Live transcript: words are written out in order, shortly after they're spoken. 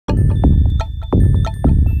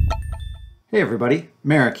Hey everybody,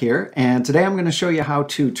 Marek here, and today I'm going to show you how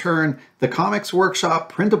to turn the Comics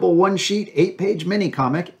Workshop printable one-sheet 8-page mini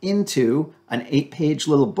comic into an 8-page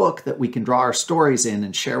little book that we can draw our stories in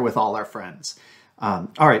and share with all our friends.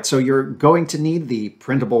 Alright, so you're going to need the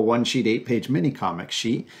printable one-sheet 8-page mini comic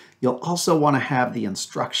sheet. You'll also want to have the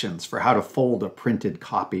instructions for how to fold a printed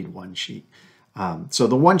copied one-sheet. So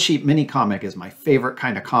the one-sheet mini comic is my favorite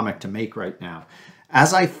kind of comic to make right now.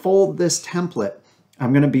 As I fold this template,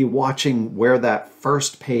 I'm going to be watching where that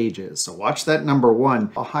first page is. So watch that number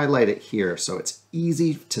 1. I'll highlight it here so it's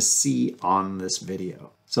easy to see on this video.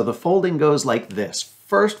 So the folding goes like this.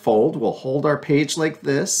 First fold, we'll hold our page like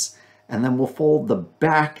this, and then we'll fold the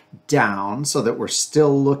back down so that we're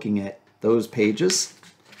still looking at those pages.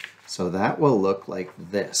 So that will look like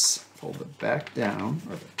this. Fold the back down,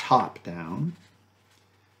 or the top down.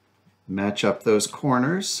 Match up those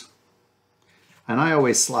corners. And I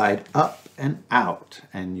always slide up and out,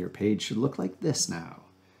 and your page should look like this now.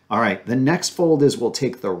 All right, the next fold is we'll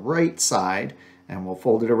take the right side and we'll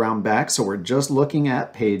fold it around back, so we're just looking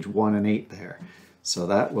at page 1 and 8 there. So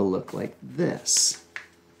that will look like this.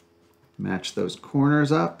 Match those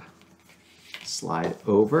corners up, slide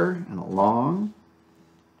over and along,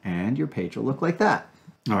 and your page will look like that.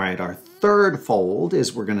 All right, our third fold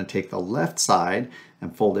is we're going to take the left side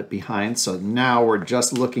and fold it behind. So now we're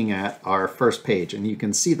just looking at our first page, and you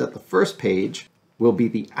can see that the first page will be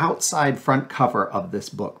the outside front cover of this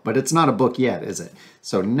book, but it's not a book yet, is it?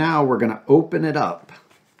 So now we're going to open it up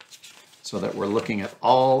so that we're looking at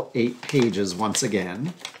all 8 pages once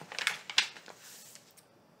again.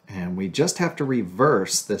 And we just have to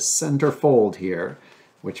reverse this center fold here,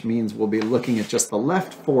 which means we'll be looking at just the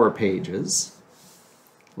left 4 pages.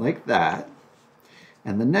 Like that.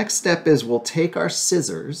 And the next step is we'll take our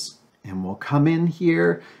scissors and we'll come in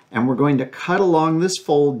here and we're going to cut along this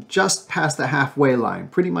fold just past the halfway line,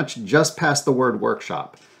 pretty much just past the word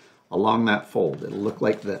workshop. Along that fold, it'll look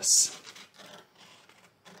like this.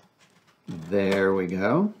 There we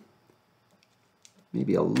go.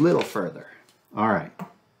 Maybe a little further. All right.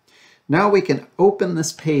 Now we can open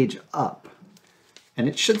this page up and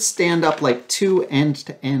it should stand up like 2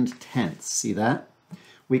 end-to-end tents. See that?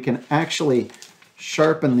 We can actually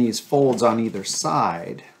sharpen these folds on either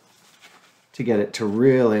side to get it to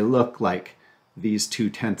really look like these 2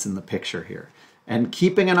 tents in the picture here. And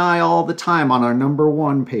keeping an eye all the time on our number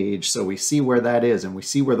 1 page so we see where that is and we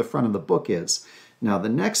see where the front of the book is. Now the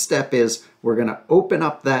next step is we're going to open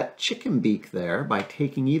up that chicken beak there by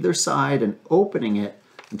taking either side and opening it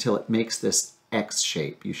until it makes this X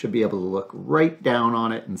shape. You should be able to look right down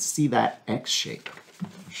on it and see that X shape.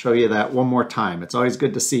 I'll show you that one more time. It's always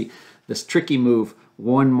good to see this tricky move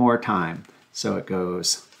one more time. So it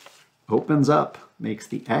goes, opens up, makes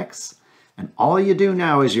the X, and all you do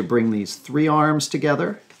now is you bring these 3 arms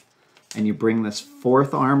together and you bring this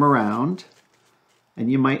 4th arm around,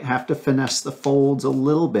 and you might have to finesse the folds a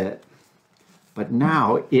little bit, but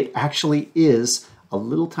now it actually is a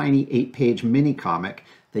little tiny 8-page mini comic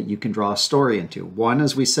that you can draw a story into. 1,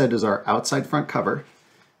 as we said, is our outside front cover.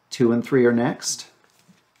 2 and 3 are next.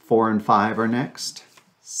 4 and 5 are next.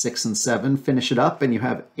 6 and 7 finish it up, and you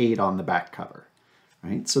have 8 on the back cover.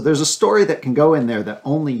 Right? So there's a story that can go in there that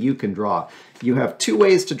only you can draw. You have 2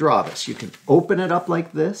 ways to draw this. You can open it up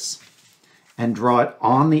like this and draw it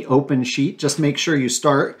on the open sheet. Just make sure you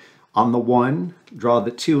start on the 1, draw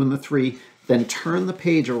the 2 and the 3, then turn the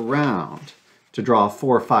page around to draw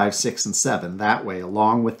 4, 5, 6, and 7 that way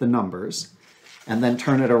along with the numbers, and then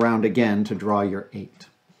turn it around again to draw your 8.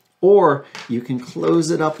 Or you can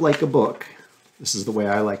close it up like a book. This is the way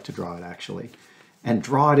I like to draw it actually. And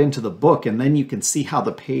draw it into the book, and then you can see how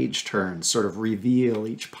the page turns, sort of reveal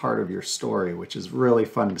each part of your story, which is really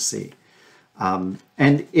fun to see. And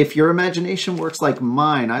if your imagination works like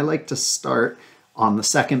mine, I like to start on the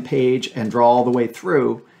 2nd page and draw all the way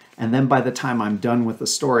through, and then by the time I'm done with the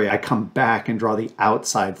story, I come back and draw the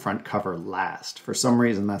outside front cover last. For some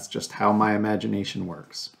reason, that's just how my imagination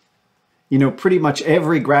works. You know, pretty much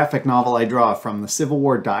every graphic novel I draw, from the Civil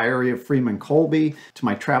War Diary of Freeman Colby to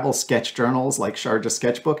my travel sketch journals like Sharjah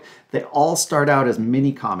Sketchbook, they all start out as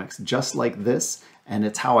mini comics just like this, and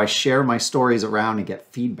it's how I share my stories around and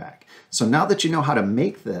get feedback. So now that you know how to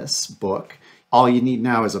make this book, all you need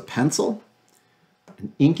now is a pencil,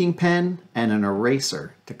 an inking pen, and an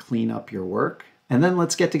eraser to clean up your work. And then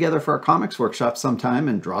let's get together for our comics workshop sometime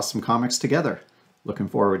and draw some comics together. Looking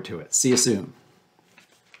forward to it. See you soon.